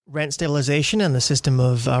rent stabilization and the system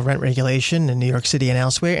of rent regulation in New York City and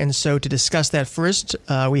elsewhere. And so to discuss that first,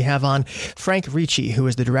 we have on Frank Ricci, who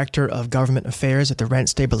is the Director of Government Affairs at the Rent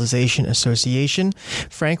Stabilization Association.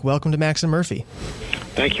 Frank, welcome to Max and Murphy.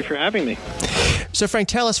 Thank you for having me. So Frank,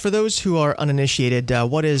 tell us, for those who are uninitiated,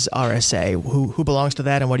 what is RSA? Who belongs to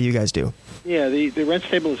that, and what do you guys do? Yeah, the Rent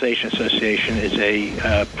Stabilization Association is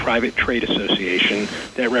a private trade association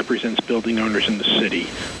that represents building owners in the city.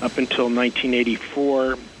 Up until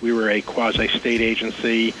 1984, we were a quasi-state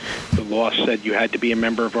agency. The law said you had to be a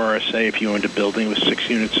member of RSA if you owned a building with 6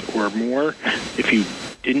 units or more. If you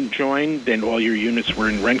didn't join, then all your units were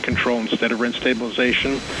in rent control instead of rent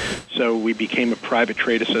stabilization. So we became a private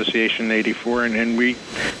trade association in 84, and we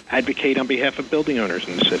advocate on behalf of building owners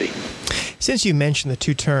in the city. Since you mentioned the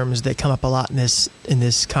two terms that come up a lot in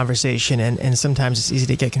this conversation, and sometimes it's easy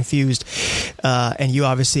to get confused, and you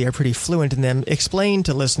obviously are pretty fluent in them, explain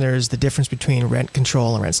to listeners the difference between rent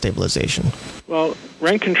control and rent stabilization. Well,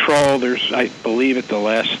 rent control, I believe at the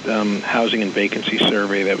last housing and vacancy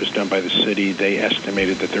survey that was done by the city, they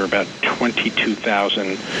estimated that there are about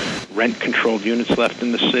 22,000 rent-controlled units left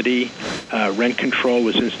in the city. Rent control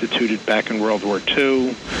was instituted back in World War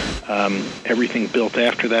II. Everything built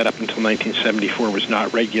after that up until 1974 was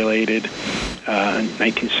not regulated. In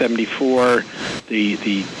 1974,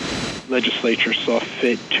 the legislature saw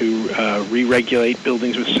fit to re-regulate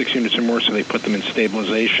buildings with 6 units or more, so they put them in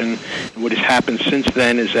stabilization. And what has happened since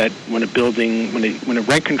then is that when a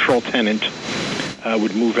rent control tenant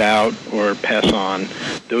would move out or pass on,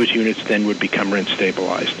 those units then would become rent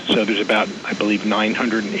stabilized. So there's about, I believe,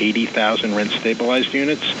 980,000 rent stabilized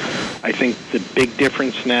units. I think the big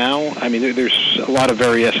difference now, there's a lot of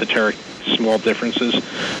very esoteric small differences,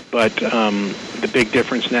 but the big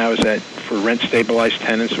difference now is that for rent-stabilized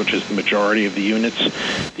tenants, which is the majority of the units,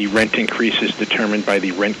 the rent increase is determined by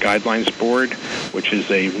the Rent Guidelines Board, which is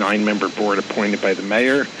a 9-member board appointed by the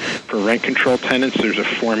mayor. For rent-control tenants, there's a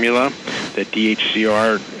formula that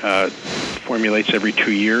DHCR formulates every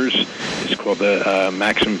 2 years. It's called the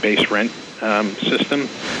maximum base rent system.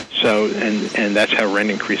 So, and that's how rent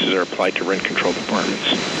increases are applied to rent-controlled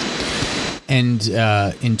apartments. And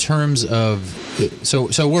in terms of,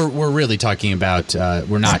 so we're really talking about,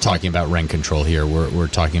 we're not talking about rent control here. We're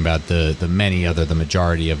talking about the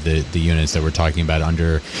majority of the units that we're talking about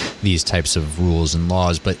under these types of rules and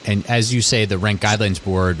laws. And as you say, the Rent Guidelines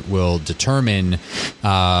Board will determine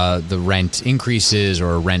the rent increases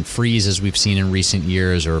or a rent freeze, as we've seen in recent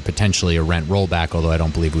years, or potentially a rent rollback, although I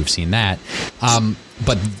don't believe we've seen that.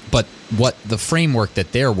 But what the framework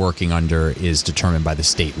that they're working under is determined by the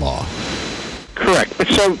state law. Correct. But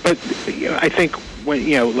I think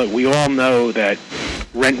look, we all know that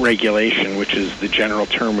rent regulation, which is the general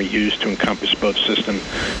term we use to encompass both systems,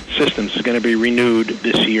 is going to be renewed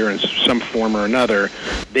this year in some form or another.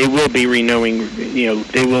 They will be renewing,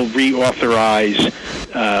 they will reauthorize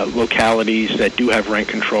localities that do have rent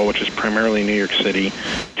control, which is primarily New York City,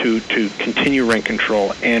 to continue rent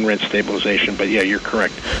control and rent stabilization. But yeah, you're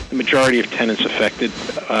correct. The majority of tenants affected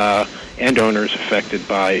and owners affected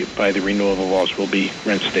by the renewal of the laws will be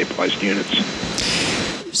rent-stabilized units.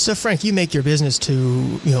 So, Frank, you make your business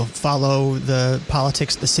to follow the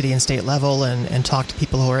politics at the city and state level and talk to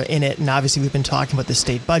people who are in it. And obviously, we've been talking about the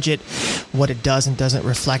state budget, what it does and doesn't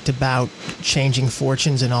reflect about changing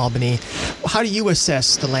fortunes in Albany. How do you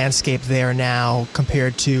assess the landscape there now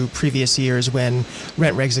compared to previous years when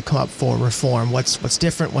rent regs have come up for reform? What's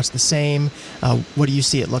different? What's the same? What do you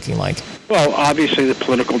see it looking like? Well, obviously, the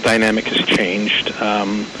political dynamic has changed.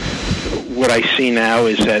 What I see now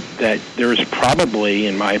is that there is probably,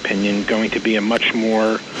 in my opinion, going to be a much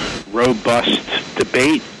more robust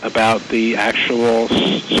debate about the actual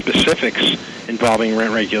specifics involving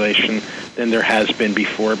rent regulation than there has been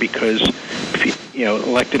before, because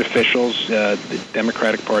elected officials, the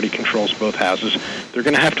Democratic Party controls both houses, they're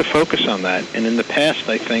going to have to focus on that. And in the past,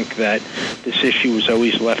 I think that this issue was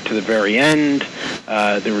always left to the very end.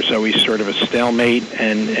 There was always sort of a stalemate,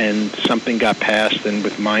 and something got passed, and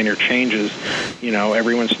with minor changes,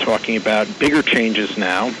 everyone's talking about bigger changes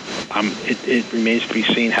now. It remains to be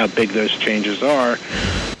seen how big those changes are.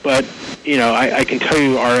 But I can tell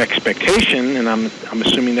you our expectation, and I'm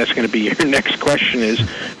assuming that's going to be your next question, is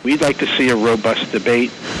we'd like to see a robust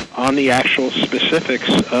debate on the actual specifics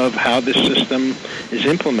of how this system is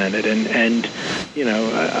implemented. And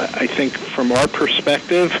I think from our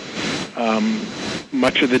perspective,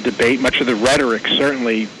 much of the debate, much of the rhetoric,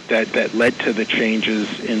 certainly, that led to the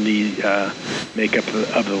changes in the makeup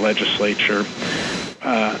of the legislature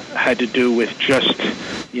had to do with just,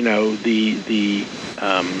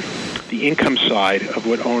 the the income side of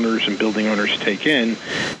what owners and building owners take in,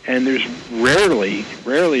 and there's rarely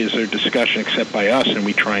is there discussion except by us, and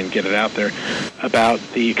we try and get it out there, about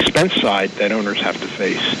the expense side that owners have to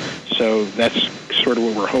face. So that's sort of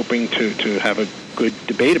what we're hoping to have a good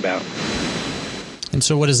debate about. And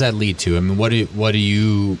so what does that lead to? I mean, what do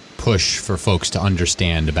you push for folks to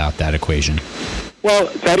understand about that equation? Well,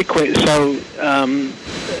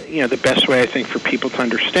 the best way I think for people to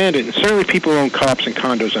understand it, and certainly people who own co-ops and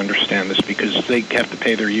condos understand this because they have to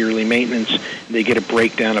pay their yearly maintenance. They get a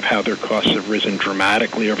breakdown of how their costs have risen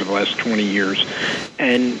dramatically over the last 20 years.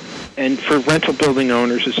 And for rental building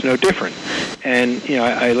owners, it's no different. And,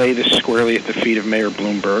 I lay this squarely at the feet of Mayor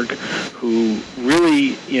Bloomberg, who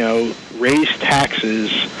really, raised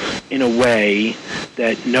taxes in a way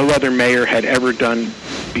that no other mayor had ever done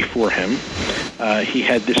before him. He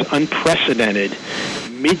had this unprecedented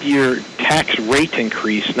mid-year tax rate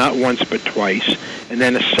increase, not once but twice, and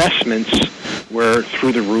then assessments were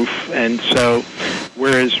through the roof. And so,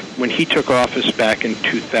 whereas when he took office back in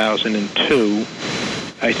 2002,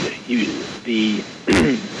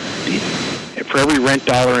 for every rent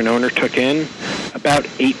dollar an owner took in, about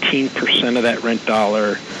 18% of that rent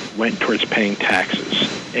dollar went towards paying taxes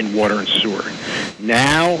in water and sewer.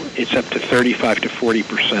 Now it's up to 35 to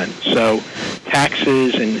 40%. So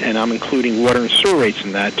taxes, and I'm including water and sewer rates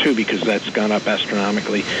in that too because that's gone up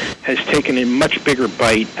astronomically, has taken a much bigger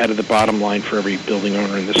bite out of the bottom line for every building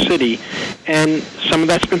owner in the city. And some of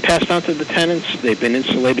that's been passed on to the tenants. They've been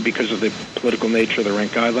insulated because of the political nature of the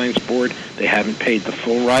Rent Guidelines Board. They haven't paid the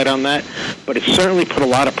full ride on that. But it's certainly put a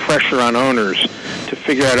lot of pressure on owners to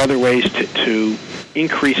figure out other ways to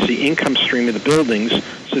increase the income stream of the buildings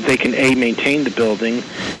so that they can, A, maintain the building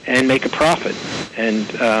and make a profit. And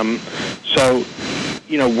so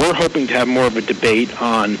we're hoping to have more of a debate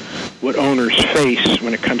on what owners face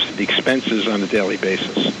when it comes to the expenses on a daily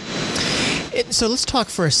basis. So let's talk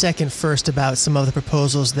for a second first about some of the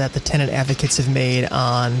proposals that the tenant advocates have made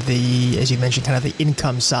on the, as you mentioned, kind of the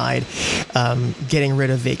income side, getting rid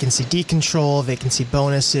of vacancy decontrol, vacancy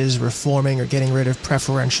bonuses, reforming or getting rid of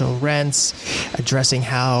preferential rents, addressing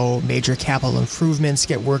how major capital improvements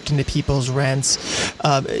get worked into people's rents.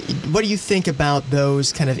 What do you think about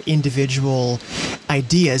those kind of individual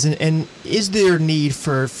ideas? And is there need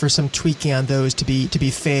for some tweaking on those to be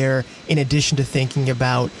fair, in addition to thinking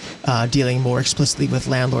about dealing more explicitly with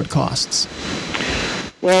landlord costs?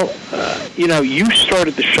 Well, you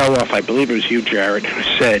started the show off, I believe it was you, Jared, who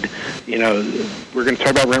said, we're going to talk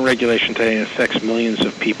about rent regulation today, and it affects millions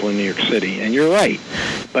of people in New York City. And you're right.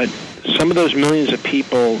 But some of those millions of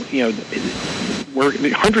people,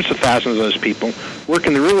 hundreds of thousands of those people work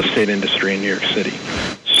in the real estate industry in New York City.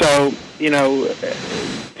 So,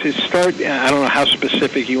 to start, I don't know how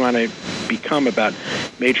specific you want to become about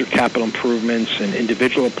major capital improvements and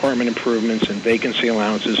individual apartment improvements and vacancy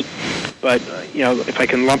allowances. But, if I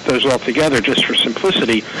can lump those all together just for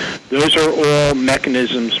simplicity, those are all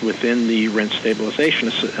mechanisms within the rent stabilization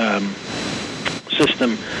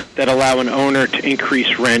system that allow an owner to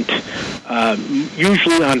increase rent,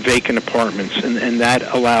 usually on vacant apartments, and that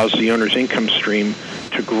allows the owner's income stream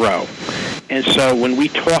to grow. And so when we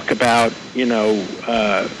talk about,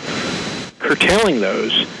 curtailing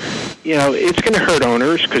those, it's going to hurt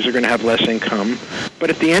owners because they're going to have less income. But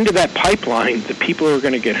at the end of that pipeline, the people who are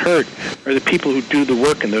going to get hurt are the people who do the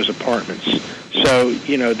work in those apartments. So,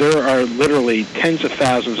 there are literally tens of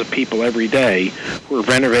thousands of people every day who are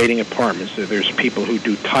renovating apartments. There's people who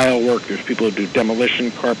do tile work. There's people who do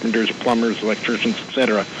demolition, carpenters, plumbers, electricians,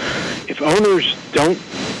 etc. If owners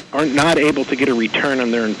are not able to get a return on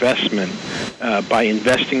their investment by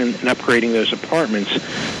investing in and upgrading those apartments,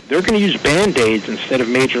 they're going to use Band-Aids instead of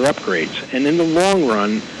major upgrades. And in the long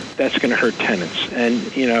run, that's going to hurt tenants. And,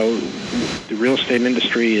 the real estate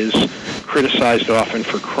industry is criticized often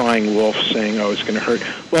for crying wolf, saying, oh, it's going to hurt.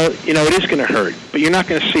 Well, it is going to hurt, but you're not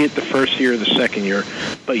going to see it the first year or the second year,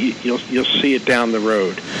 but you'll see it down the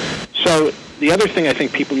road. So the other thing I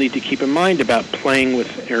think people need to keep in mind about playing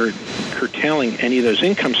with or curtailing any of those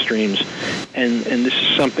income streams, and this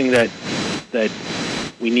is something that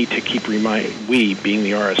we need to keep we, being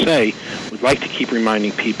the RSA, would like to keep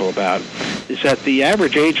reminding people about, is that the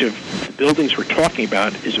average age of the buildings we're talking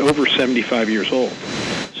about is over 75 years old.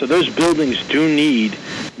 So those buildings do need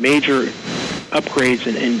major upgrades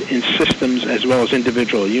in systems as well as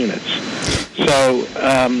individual units. So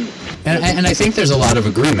And I think there's a lot of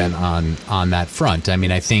agreement on that front. I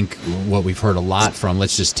mean, I think what we've heard a lot from,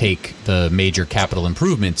 let's just take the major capital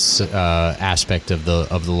improvements aspect of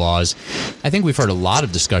the laws. I think we've heard a lot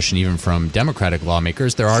of discussion even from Democratic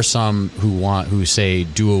lawmakers. There are some who say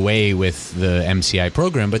do away with the MCI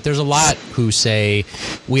program, but there's a lot who say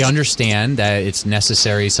we understand that it's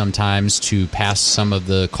necessary sometimes to pass some of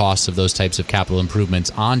the costs of those types of capital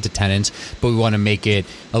improvements on to tenants, but we want to make it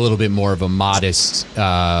a little bit more of a modest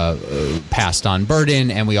passed on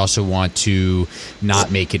burden, and we also want to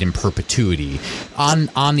not make it in perpetuity.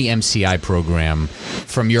 On the MCI program,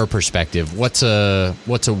 from your perspective, what's a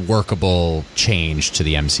workable change to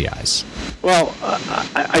the MCIs? Well,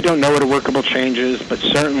 I don't know what a workable change is, but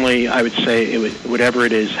certainly I would say whatever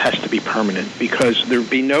it is has to be permanent, because there would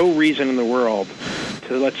be no reason in the world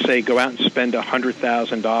to, let's say, go out and spend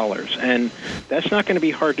 $100,000. And that's not going to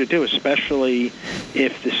be hard to do, especially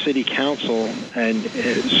if the city council, and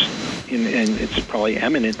it's probably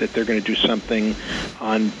eminent that they're going to do something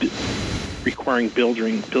on requiring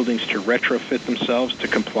buildings to retrofit themselves to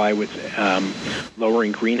comply with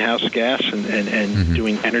lowering greenhouse gas and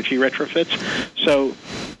doing energy retrofits. So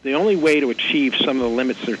the only way to achieve some of the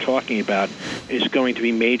limits they're talking about is going to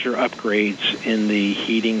be major upgrades in the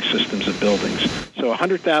heating systems of buildings. So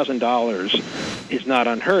 $100,000 is not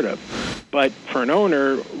unheard of. But for an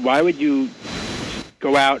owner, why would you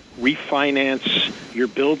go out, refinance your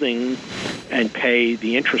building, and pay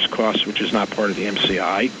the interest costs, which is not part of the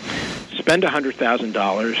MCI, spend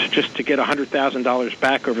 $100,000 just to get $100,000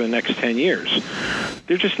 back over the next 10 years?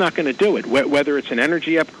 They're just not going to do it. Whether it's an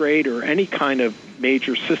energy upgrade or any kind of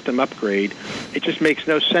major system upgrade, it just makes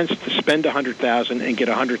no sense to spend $100,000 and get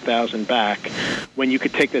 $100,000 back when you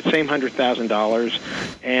could take that same $100,000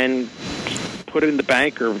 and put it in the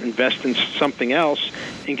bank or invest in something else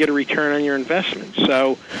and get a return on your investment.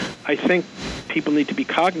 So I think people need to be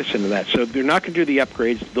cognizant of that. So they're not going to do the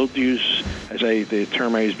upgrades. They'll use, the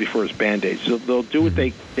term I used before is Band-Aids. So they'll do what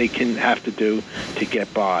they can have to do to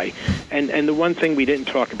get by. And the one thing we didn't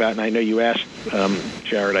talk about, and I know you asked,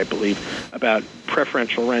 Jared, I believe, about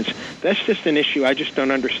preferential rents, that's just an issue. I just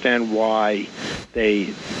don't understand why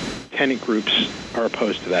tenant groups are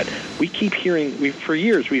opposed to that. We keep hearing, for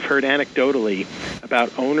years we've heard anecdotally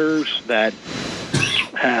about owners that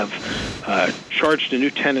have charged a new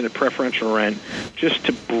tenant a preferential rent just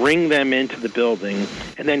to bring them into the building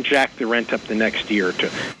and then jack the rent up the next year or two.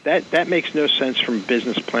 That makes no sense from a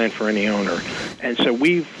business plan for any owner. And so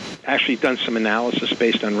we've actually done some analysis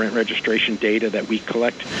based on rent registration data that we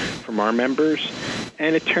collect from our members,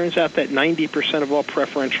 and it turns out that 90% of all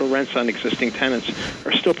preferential rents on existing tenants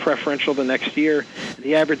are still preferential the next year, and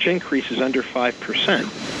the average increase is under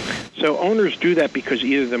 5%. So owners do that because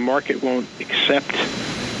either the market won't accept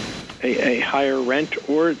a higher rent,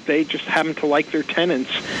 or they just happen to like their tenants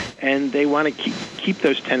and they want to keep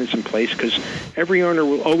those tenants in place, because every owner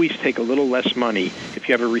will always take a little less money if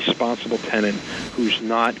you have a responsible tenant who's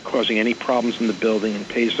not causing any problems in the building and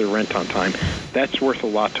pays their rent on time. That's worth a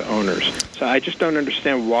lot to owners. So I just don't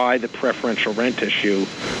understand why the preferential rent issue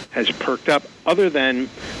has perked up, other than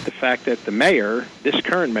the fact that the mayor, this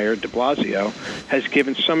current mayor, de Blasio, has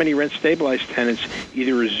given so many rent-stabilized tenants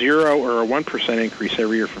either a 0 or a 1% increase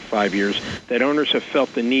every year for 5 years that owners have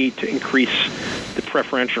felt the need to increase the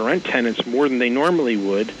preferential rent tenants more than they normally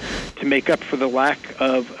would to make up for the lack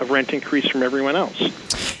of a rent increase from everyone else.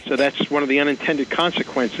 So that's one of the unintended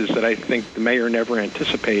consequences that I think the mayor never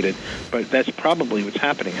anticipated, but that's probably what's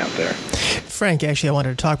happening out there. Frank, actually, I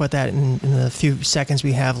wanted to talk about that in the few seconds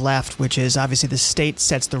we have left, which is obviously the state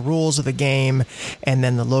sets the rules of the game, and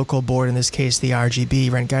then the local board, in this case the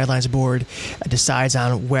RGB, Rent Guidelines Board, decides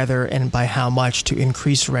on whether and by how much to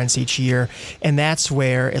increase rents each year. And that's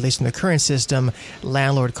where, at least in the current system,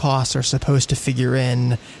 landlord costs are supposed to figure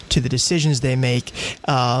in to the decisions they make.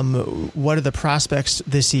 What are the prospects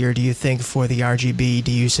this year, do you think, for the RGB?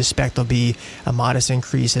 Do you suspect there'll be a modest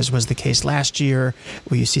increase, as was the case last year?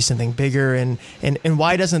 Will you see something bigger? And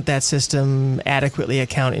why doesn't that system adequately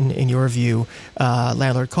account, in your view,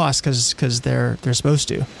 landlord costs? Because they're supposed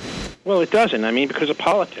to. Well, it doesn't. I mean, because of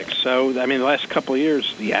politics. So, I mean, the last couple of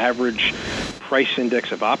years, the average price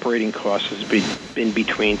index of operating costs has been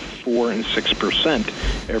between 4 and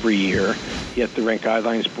 6% every year. Yet the Rent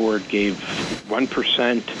Guidelines Board gave 1%,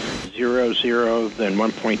 0.00, then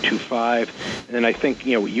 1.25, and then I think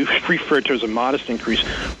what you referred to as a modest increase,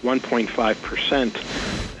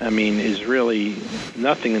 1.5%. I mean, is really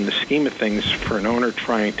nothing in the scheme of things for an owner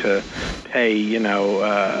trying to pay,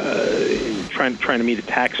 trying to meet a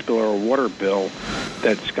tax bill or a water bill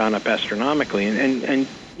that's gone up astronomically. And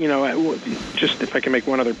just if I can make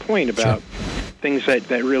one other point about things that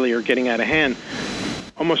really are getting out of hand.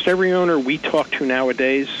 almost every owner we talk to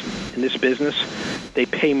nowadays in this business, they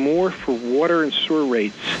pay more for water and sewer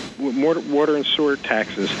rates, more water and sewer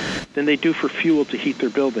taxes than they do for fuel to heat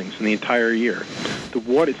their buildings in the entire year. The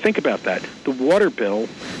water, think about that. The water bill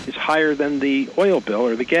is higher than the oil bill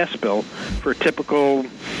or the gas bill for a typical,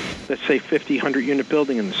 let's say, 50, 100-unit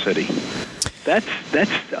building in the city. That's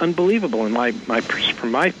unbelievable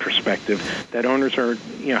from my perspective, that owners are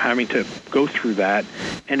having to go through that,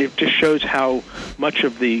 and it just shows how much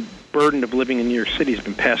of the burden of living in New York City has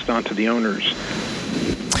been passed on to the owners.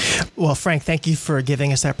 Well, Frank, thank you for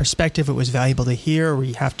giving us that perspective. It was valuable to hear.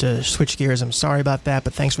 We have to switch gears. I'm sorry about that,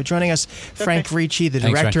 but thanks for joining us. Frank Ricci, the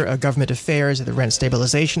Director of Government Affairs at the Rent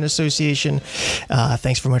Stabilization Association.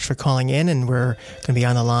 Thanks very much for calling in, and we're going to be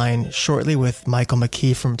on the line shortly with Michael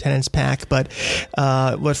McKee from Tenants PAC. But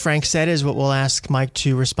what Frank said is what we'll ask Mike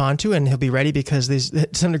to respond to, and he'll be ready because there's, to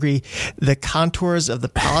some degree, the contours of the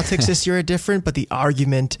politics this year are different, but the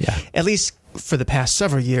argument, at least for the past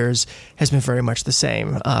several years, has been very much the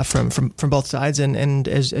same from both sides, and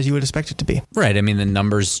as you would expect it to be. Right. I mean, the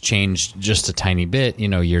numbers change just a tiny bit,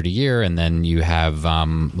 year to year, and then you have,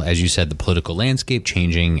 as you said, the political landscape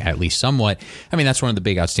changing at least somewhat. I mean, that's one of the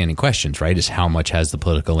big outstanding questions, right, is how much has the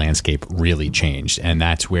political landscape really changed? And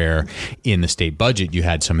that's where in the state budget you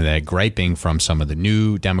had some of that griping from some of the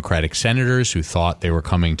new Democratic senators who thought they were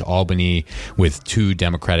coming to Albany with 2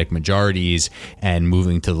 Democratic majorities and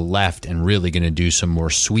moving to the left and really going to do some more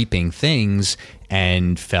sweeping things,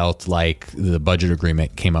 and felt like the budget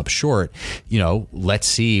agreement came up short. Let's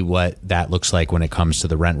see what that looks like when it comes to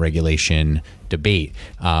the rent regulation debate.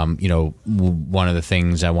 One of the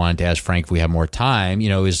things I wanted to ask Frank, if we have more time,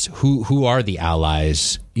 is who are the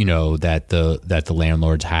allies, that the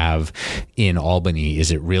landlords have in Albany?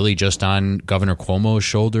 Is it really just on Governor Cuomo's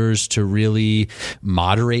shoulders to really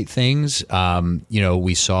moderate things?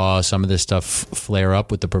 We saw some of this stuff flare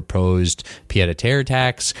up with the proposed pied-à-terre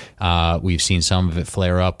tax. We've seen some of it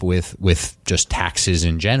flare up with just taxes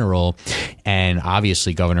in general. And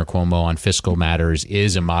obviously Governor Cuomo on fiscal matters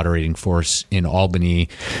is a moderating force in Albany.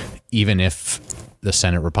 Even if the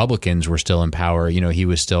Senate Republicans were still in power, he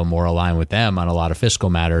was still more aligned with them on a lot of fiscal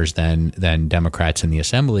matters than Democrats in the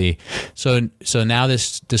Assembly. So now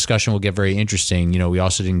this discussion will get very interesting. We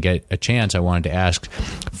also didn't get a chance. I wanted to ask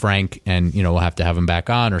Frank, and we'll have to have him back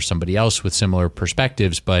on, or somebody else with similar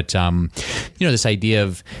perspectives. But this idea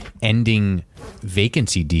of ending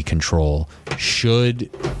vacancy decontrol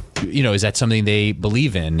is that something they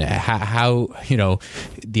believe in? How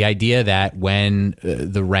the idea that when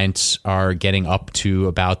the rents are getting up to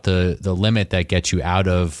about the limit that gets you out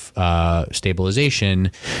of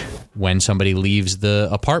stabilization, when somebody leaves the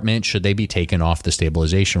apartment, should they be taken off the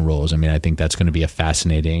stabilization rolls? I mean, I think that's going to be a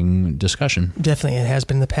fascinating discussion. Definitely. It has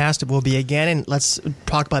been in the past. It will be again. And let's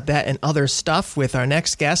talk about that and other stuff with our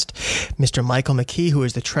next guest, Mr. Michael McKee, who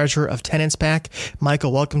is the treasurer of Tenants PAC.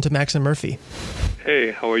 Michael, welcome to Max and Murphy.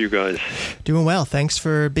 Hey, how are you guys? Doing well. Thanks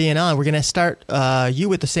for being on. We're going to start you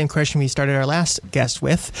with the same question we started our last guest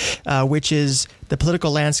with, which is the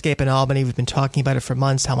political landscape in Albany. We've been talking about it for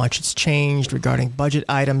months, how much it's changed regarding budget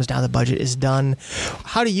items. Now the budget is done.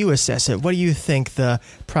 How do you assess it? What do you think the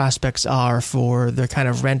prospects are for the kind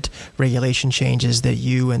of rent regulation changes that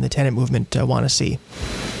you and the tenant movement want to see?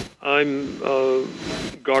 I'm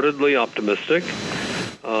guardedly optimistic.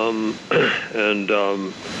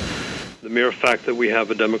 The mere fact that we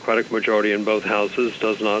have a Democratic majority in both houses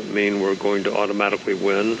does not mean we're going to automatically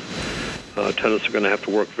win. Tenants are going to have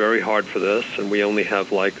to work very hard for this, and we only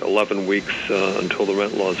have 11 weeks until the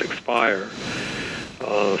rent laws expire.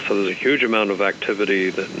 So there's a huge amount of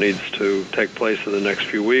activity that needs to take place in the next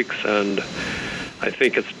few weeks, and I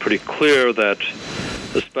think it's pretty clear that,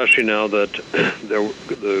 especially now that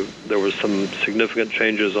there was some significant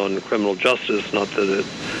changes on criminal justice, not that it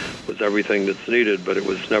was everything that's needed, but it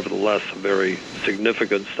was nevertheless a very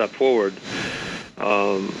significant step forward.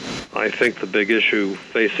 I think the big issue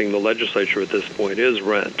facing the legislature at this point is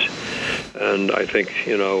rent. And I think,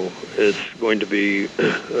 it's going to be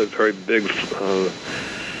a very big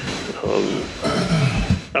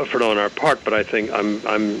effort on our part, but I think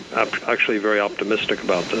I'm actually very optimistic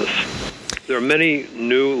about this. There are many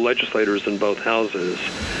new legislators in both houses,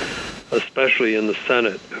 especially in the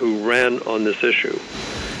Senate, who ran on this issue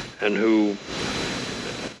and who,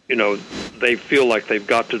 they feel like they've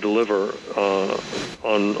got to deliver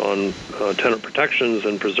on tenant protections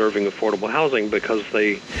and preserving affordable housing because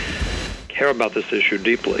they care about this issue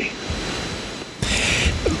deeply.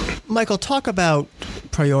 Michael, talk about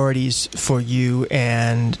priorities for you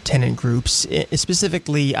and tenant groups?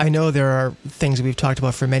 Specifically, I know there are things we've talked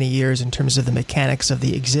about for many years in terms of the mechanics of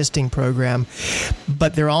the existing program,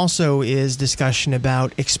 but there also is discussion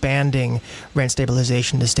about expanding rent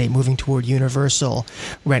stabilization in the state, moving toward universal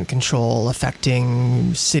rent control,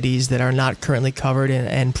 affecting cities that are not currently covered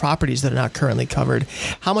and properties that are not currently covered.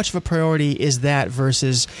 How much of a priority is that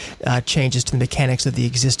versus changes to the mechanics of the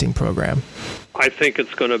existing program? I think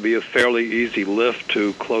it's going to be a fairly easy lift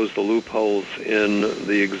to close the loopholes in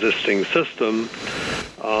the existing system.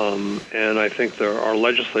 And I think there are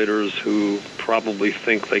legislators who probably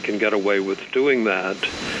think they can get away with doing that.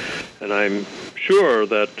 And I'm sure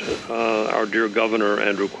that our dear Governor,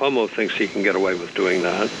 Andrew Cuomo, thinks he can get away with doing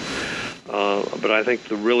that. But I think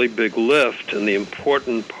the really big lift and the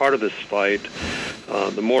important part of this fight,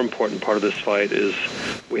 the more important part of this fight, is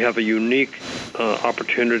we have a unique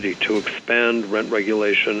opportunity to expand rent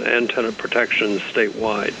regulation and tenant protection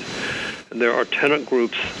statewide. And there are tenant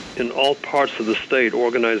groups in all parts of the state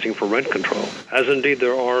organizing for rent control, as indeed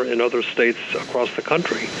there are in other states across the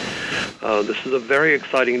country. This is a very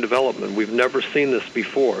exciting development. We've never seen this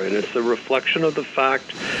before, and it's a reflection of the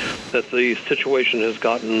fact that the situation has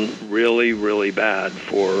gotten really, really bad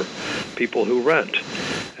for people who rent.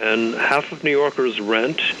 And half of New Yorkers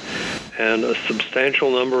rent, and a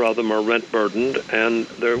substantial number of them are rent burdened, and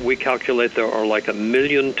we calculate there are like 1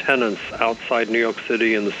 million tenants outside New York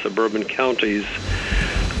City and the suburban counties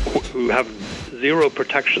who have zero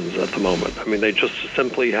protections at the moment. I mean, they just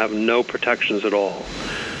simply have no protections at all.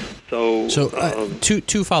 So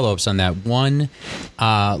two follow-ups on that. One,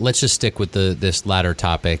 let's just stick with this latter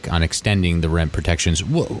topic on extending the rent protections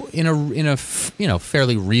in a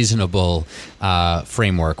fairly reasonable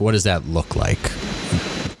framework. What does that look like?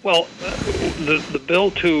 Well, the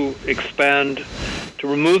bill to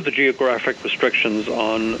remove the geographic restrictions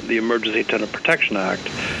on the Emergency Tenant Protection Act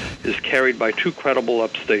is carried by two credible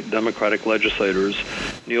upstate Democratic legislators,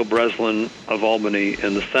 Neil Breslin of Albany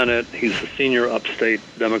in the Senate. He's the senior upstate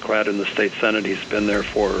Democrat in the state Senate. He's been there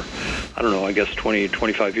for, 20,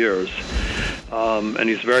 25 years. And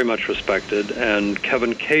he's very much respected. And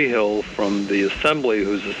Kevin Cahill from the Assembly,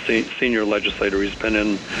 who's a senior legislator, he's been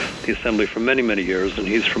in the Assembly for many, many years, and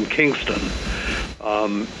he's from Kingston.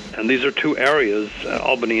 And these are two areas,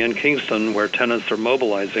 Albany and Kingston, where tenants are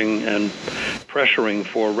mobilizing and pressuring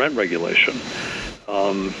for rent regulation.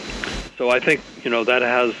 So I think that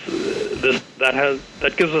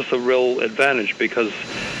gives us a real advantage because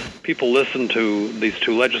people listen to these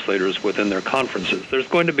two legislators within their conferences. There's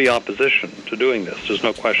going to be opposition to doing this. There's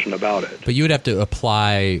no question about it. But you would have to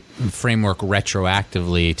apply framework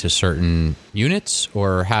retroactively to certain units,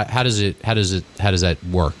 or how does that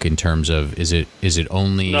work in terms of is it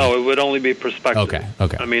only? No, it would only be prospective.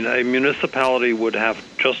 Okay. I mean, a municipality would have,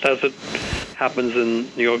 just as it happens in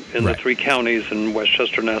New York, in the three counties in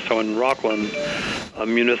Westchester, Nassau, and Rockland, a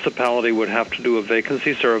municipality would have to do a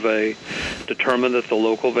vacancy survey, determine that the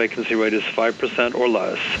local vacancy rate is 5% or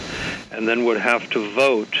less, and then would have to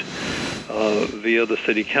vote via the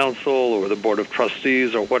city council or the board of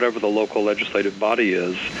trustees or whatever the local legislative body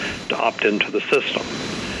is to opt into the system.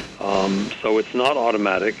 So it's not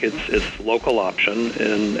automatic. It's local option,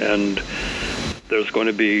 and there's going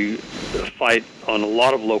to be a fight on a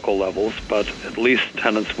lot of local levels, but at least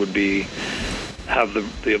tenants would have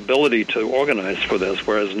the ability to organize for this,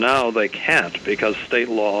 whereas now they can't because state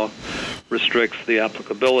law restricts the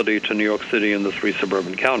applicability to New York City and the three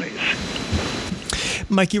suburban counties.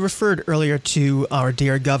 Mike, you referred earlier to our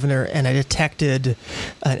dear governor, and I detected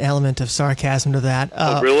an element of sarcasm to that.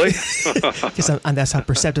 Oh, really? Because that's how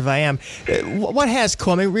perceptive I am. What has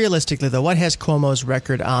Cuomo, realistically though, what has Cuomo's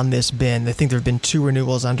record on this been? I think there have been 2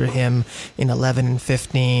 renewals under him in 11 and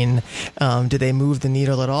 15. Did they move the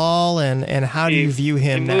needle at all? And how do you view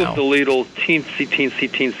him now? He moved the needle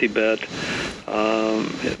teensy bit.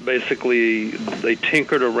 Basically, they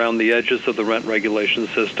tinkered around the edges of the rent regulation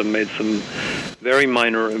system, made some very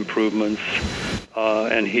minor improvements,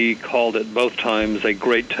 and he called it both times a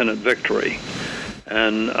great tenant victory.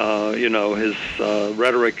 And, his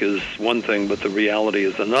rhetoric is one thing, but the reality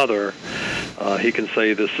is another. He can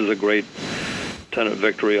say this is a great tenant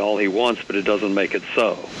victory all he wants, but it doesn't make it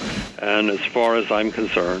so. And as far as I'm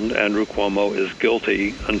concerned, Andrew Cuomo is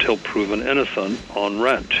guilty until proven innocent on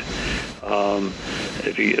rent.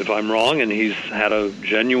 If I'm wrong and he's had a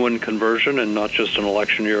genuine conversion and not just an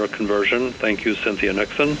election year conversion, thank you, Cynthia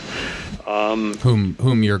Nixon.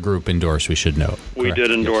 Whom your group endorsed, we should note. We did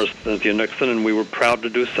endorse Cynthia Nixon, and we were proud to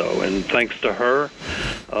do so. And thanks to her,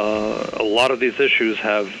 a lot of these issues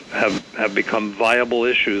have become viable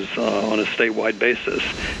issues on a statewide basis,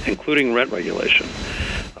 including rent regulation.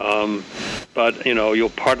 But, you'll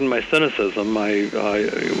pardon my cynicism.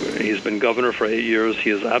 He's been governor for 8 years. He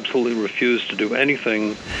has absolutely refused to do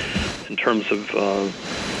anything in terms of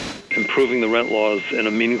improving the rent laws in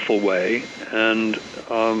a meaningful way. And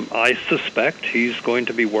I suspect he's going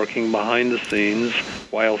to be working behind the scenes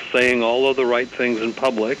while saying all of the right things in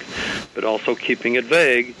public, but also keeping it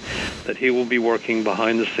vague, that he will be working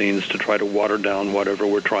behind the scenes to try to water down whatever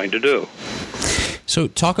we're trying to do. So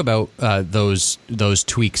talk about those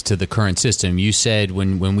tweaks to the current system. You said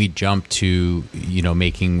when we jumped to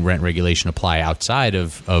making rent regulation apply outside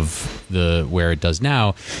of the where it does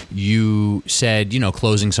now, you said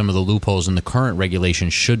closing some of the loopholes in the current regulation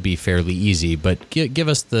should be fairly easy. But give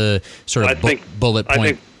us the sort of bullet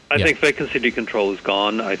point. I think vacancy decontrol is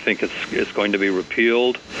gone. I think it's going to be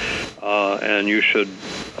repealed, and you should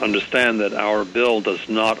understand that our bill does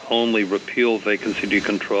not only repeal vacancy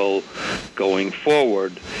decontrol going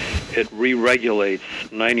forward, it re-regulates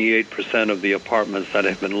 98% of the apartments that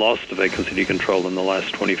have been lost to vacancy decontrol in the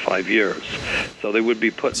last 25 years. So they would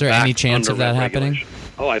be put back. Is there any chance of that happening?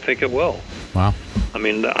 Oh, I think it will. Wow. I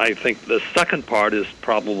mean, I think the second part is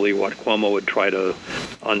probably what Cuomo would try to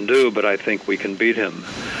undo, but I think we can beat him.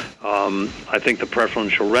 I think the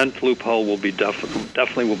preferential rent loophole will be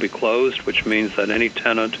definitely will be closed, which means that any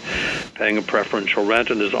tenant paying a preferential rent,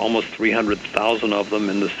 and there's almost 300,000 of them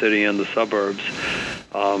in the city and the suburbs,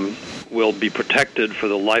 will be protected for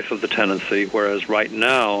the life of the tenancy, whereas right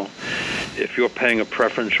now, if you're paying a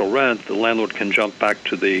preferential rent, the landlord can jump back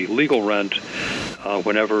to the legal rent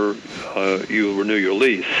whenever you renew your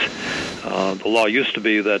lease. The law used to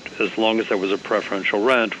be that as long as there was a preferential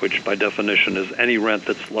rent, which by definition is any rent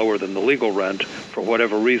that's lower than the legal rent for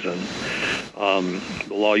whatever reason,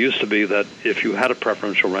 the law used to be that if you had a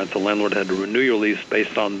preferential rent, the landlord had to renew your lease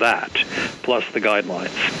based on that, plus the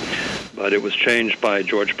guidelines. But it was changed by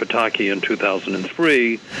George Pataki in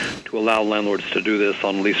 2003 to allow landlords to do this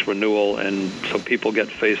on lease renewal, and so people get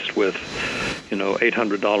faced with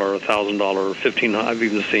 $800, $1,000,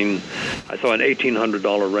 $1,500. I saw an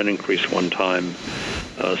 $1,800 rent increase one time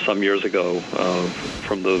some years ago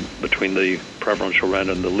between the preferential rent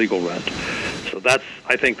and the legal rent. So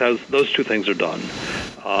I think those two things are done.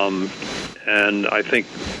 And I think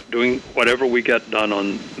doing whatever we get done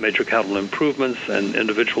on major capital improvements and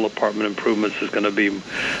individual apartment improvements is going to be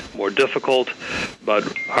more difficult, but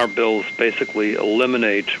our bills basically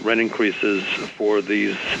eliminate rent increases for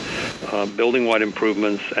these building-wide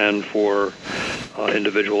improvements and for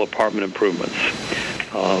individual apartment improvements.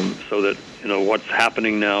 So that, what's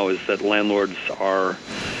happening now is that landlords are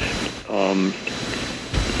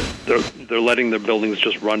they're letting their buildings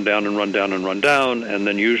just run down and run down and run down, and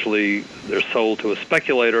then usually they're sold to a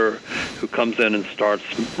speculator who comes in and starts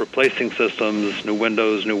replacing systems, new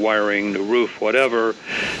windows, new wiring, new roof, whatever,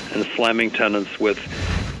 and slamming tenants with,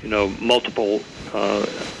 multiple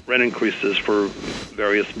rent increases for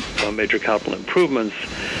various major capital improvements.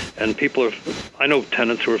 And I know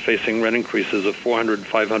tenants who are facing rent increases of $400,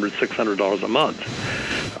 $500, $600 a month.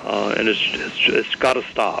 And it's got to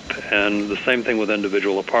stop. And the same thing with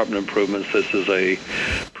individual apartment improvements. This is a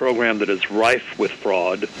program that is rife with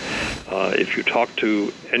fraud. If you talk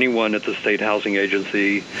to anyone at the State Housing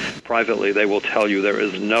Agency privately, they will tell you there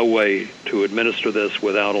is no way to administer this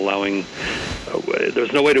without allowing.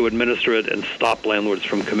 There's no way to administer it and stop landlords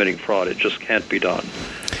from committing fraud. It just can't be done.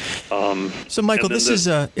 So, Michael, this is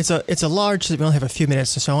it's a large. We only have a few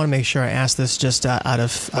minutes, so I want to make sure I ask this just out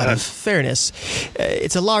of fairness.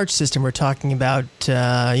 It's a large system we're talking about.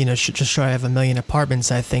 Just shy of 1 million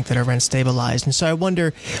apartments, I think, that are rent stabilized. And so I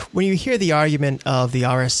wonder, when you hear the argument of the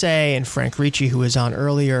RSA and Frank Ricci, who was on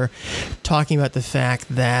earlier, talking about the fact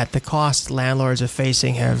that the costs landlords are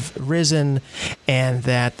facing have risen, and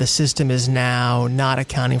that the system is now not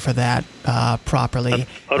accounting for that properly.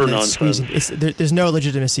 Utter nonsense. There's no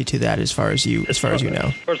legitimacy to that, as far as you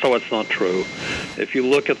know. First of all, it's not true. If you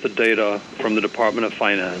look at the data from the Department of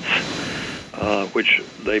Finance, which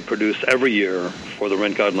they produce every year for the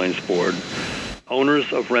Rent Guidelines Board,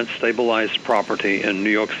 owners of rent-stabilized property in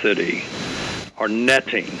New York City are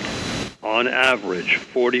netting, on average,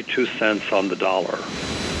 42 cents on the dollar,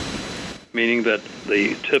 meaning that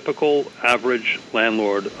the typical average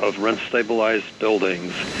landlord of rent-stabilized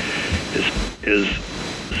buildings is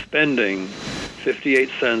spending 58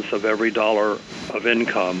 cents of every dollar of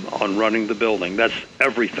income on running the building. That's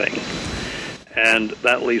everything. And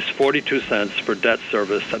that leaves 42 cents for debt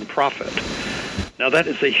service and profit. Now, that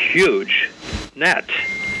is a huge net.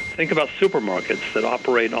 Think about supermarkets that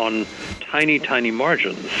operate on tiny, tiny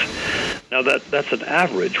margins. Now, that's an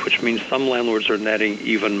average, which means some landlords are netting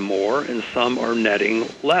even more and some are netting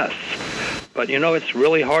less. But, it's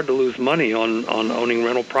really hard to lose money on owning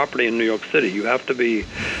rental property in New York City. You have to be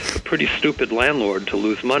a pretty stupid landlord to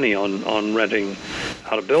lose money on renting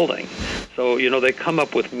out a building. So, they come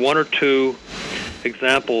up with one or two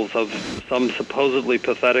examples of some supposedly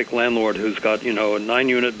pathetic landlord who's got, a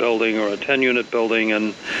 9-unit building or a 10-unit building,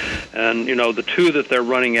 and the two that they're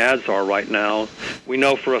running ads are right now, we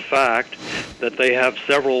know for a fact that they have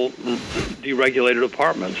several deregulated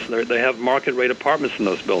apartments. They have market rate apartments in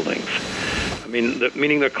those buildings.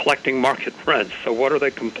 Meaning they're collecting market rents. So what are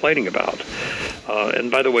they complaining about? And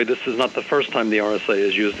by the way, this is not the first time the RSA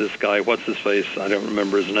has used this guy, what's-his-face, I don't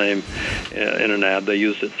remember his name, in an ad. They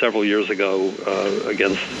used it several years ago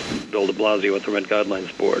against Bill de Blasio at the Rent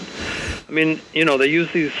Guidelines Board. They use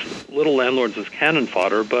these little landlords as cannon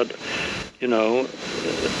fodder, but,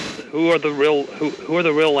 who are the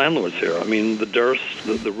real landlords here? The Durst,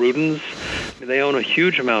 the Rudins, they own a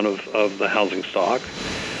huge amount of the housing stock.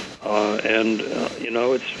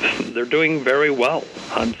 They're doing very well.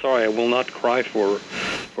 I'm sorry, I will not cry for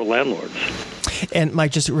landlords. And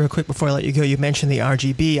Mike, just real quick before I let you go, you mentioned the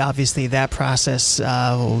RGB. Obviously, that process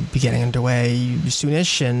will be getting underway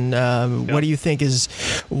soonish. And what do you think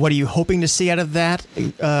what are you hoping to see out of that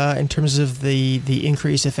in terms of the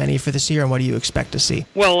increase, if any, for this year, and what do you expect to see?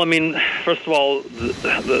 Well, first of all,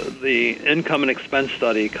 the income and expense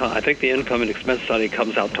study, I think the income and expense study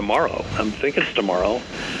comes out tomorrow. I think it's tomorrow.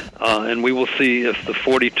 And we will see if the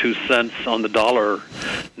 42 cents on the dollar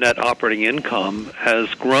net operating income has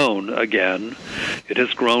grown again. It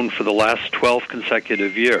has grown for the last 12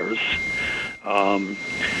 consecutive years.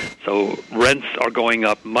 So rents are going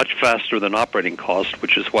up much faster than operating costs,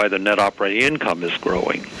 which is why the net operating income is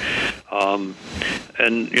growing.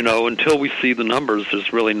 Until we see the numbers,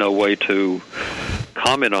 there's really no way to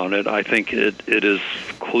comment on it. I think it is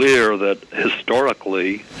clear that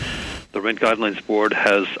historically the Rent Guidelines Board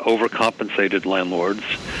has overcompensated landlords,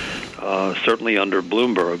 certainly under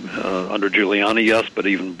Bloomberg. Under Giuliani, yes, but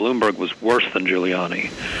even Bloomberg was worse than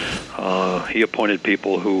Giuliani. He appointed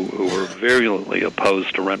people who were virulently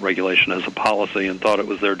opposed to rent regulation as a policy and thought it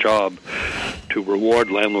was their job to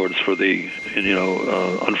reward landlords for the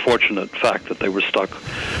unfortunate fact that they were stuck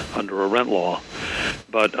under a rent law.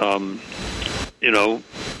 But,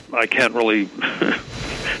 I can't really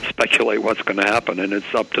speculate what's going to happen, and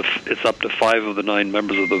it's up to 5 of the 9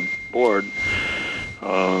 members of the board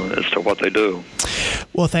as to what they do.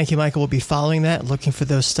 Well, thank you, Michael. We'll be following that, looking for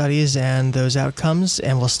those studies and those outcomes,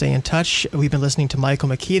 and we'll stay in touch. We've been listening to Michael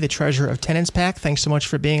McKee, the treasurer of Tenants PAC. Thanks so much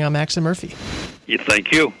for being on Max and Murphy. Yeah,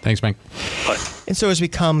 thank you. Thanks, Mike. Bye. And so as we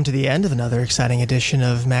come to the end of another exciting edition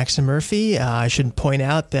of Max and Murphy, I should point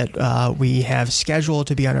out that we have scheduled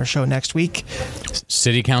to be on our show next week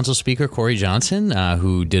City Council Speaker Corey Johnson,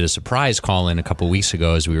 who did a surprise call-in a couple weeks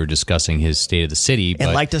ago as we were discussing his State of the City.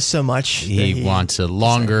 And liked us so much. He wants a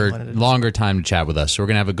longer time to chat with us. So we're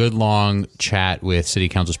going to have a good long chat with City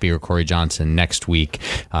Council Speaker Corey Johnson next week.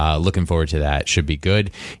 Looking forward to that. Should be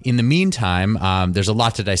good. In the meantime, there's a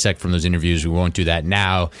lot to dissect from those interviews. We won't do that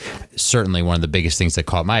now. Certainly one of the biggest things that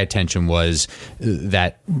caught my attention was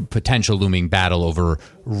that potential looming battle over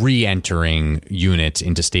re-entering units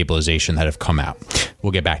into stabilization that have come out.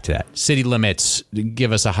 We'll get back to that. City limits,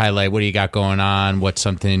 give us a highlight. What do you got going on? What's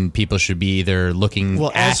something people should be either looking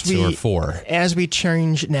at or for? As we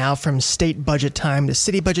change now from state budget time to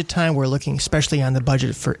city budget time, we're looking especially on the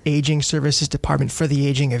budget for Aging Services Department for the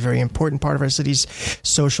Aging, a very important part of our city's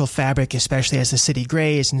social fabric, especially as the city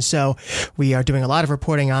grays. And so we are doing a lot of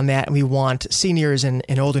reporting on that. And we want seniors and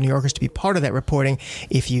older New Yorkers to be part of that reporting.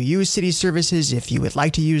 If you use city services, if you would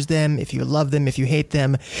like to use them, if you love them, if you hate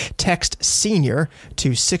them, text SENIOR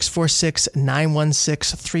to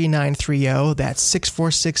 646-916-3930. That's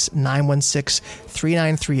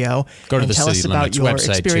 646-916-3930. Go to the tell City us about Limits your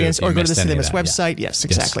website experience, too, or go to the City Limits that, website. Yeah. Yes,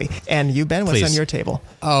 exactly. Yes. And you, Ben, what's on your table?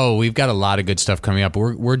 Oh, we've got a lot of good stuff coming up.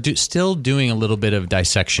 We're still doing a little bit of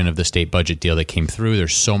dissection of the state budget deal that came through.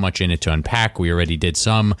 There's so much in it to unpack. We already did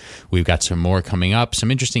some. We've got some more coming up.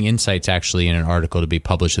 Some interesting insights actually in an article to be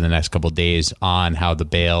published in the next couple of days on how the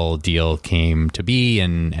bail deal came to be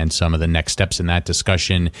and some of the next steps in that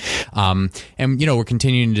discussion. We're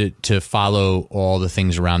continuing to follow all the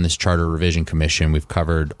things around this Charter Revision Commission. We've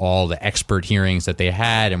covered all the expert hearings that they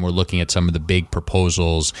had, and we're looking at some of the big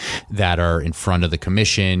proposals that are in front of the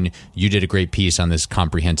commission. You did a great piece on this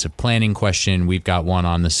comprehensive planning question. We've got one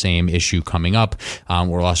on the same issue coming up.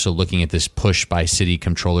 We're also looking at this push by City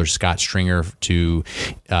Comptroller Scott Stringer to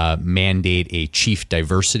mandate a chief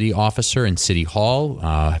diversity officer in City Hall. ago.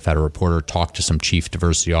 I've had a reporter talk to some chief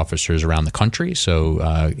diversity officers around the country,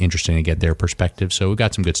 so interesting to get their perspective. So we've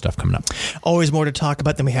got some good stuff coming up. Always more to talk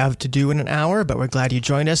about than we have to do in an hour, but we're glad you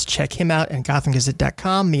joined us. Check him out at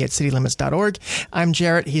GothamGazette.com, me at citylimits.org. I'm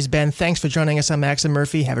Jarrett. He's Ben. Thanks for joining us on Max and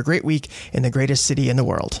Murphy. Have a great week in the greatest city in the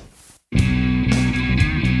world.